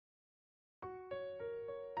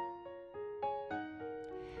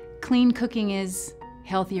Clean cooking is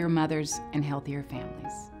healthier mothers and healthier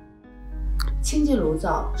families. 清洁炉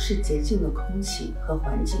灶是洁净的空气和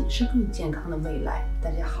环境，是更健康的未来。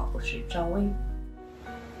大家好，我是张薇。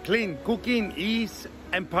Clean cooking is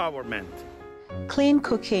empowerment. Clean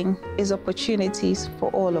cooking is opportunities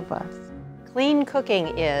for all of us. Clean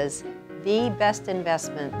cooking is the best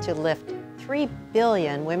investment to lift 3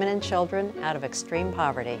 billion women and children out of extreme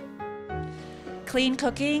poverty. Clean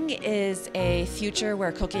cooking is a future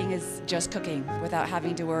where cooking is just cooking without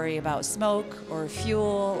having to worry about smoke or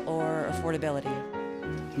fuel or affordability.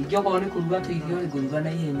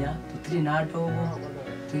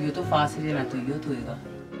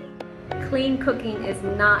 Clean cooking is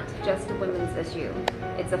not just a women's issue.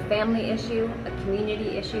 It's a family issue, a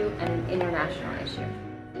community issue, and an international issue.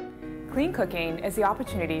 Clean cooking is the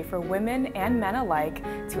opportunity for women and men alike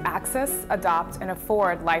to access, adopt, and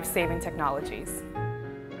afford life-saving technologies.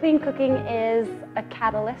 Clean cooking is a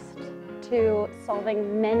catalyst to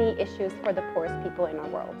solving many issues for the poorest people in our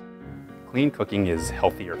world. Clean cooking is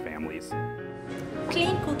healthier families.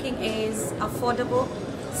 Clean cooking is affordable,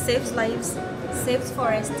 saves lives, saves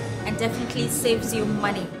forests, and definitely saves you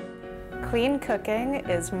money. Clean cooking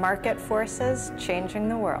is market forces changing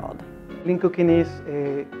the world. Clean cooking is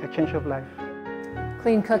a change of life.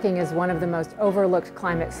 Clean cooking is one of the most overlooked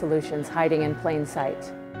climate solutions hiding in plain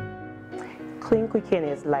sight. Clean cooking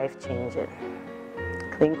is life-changing.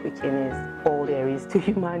 Clean cooking is all there is to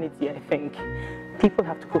humanity, I think. People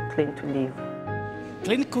have to cook clean to live.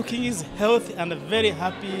 Clean cooking is healthy and a very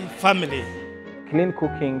happy family. Clean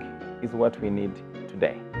cooking is what we need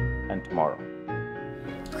today and tomorrow.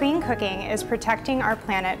 Clean cooking is protecting our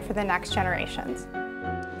planet for the next generations.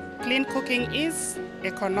 Clean cooking is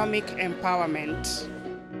economic empowerment.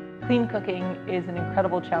 Clean cooking is an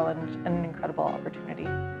incredible challenge and an incredible opportunity.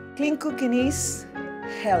 Clean cooking is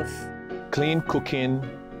health. Clean cooking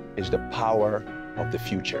is the power of the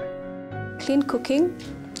future. Clean cooking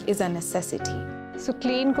is a necessity. So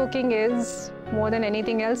clean cooking is more than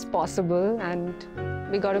anything else possible, and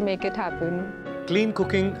we got to make it happen. Clean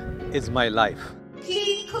cooking is my life.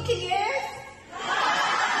 Clean cooking is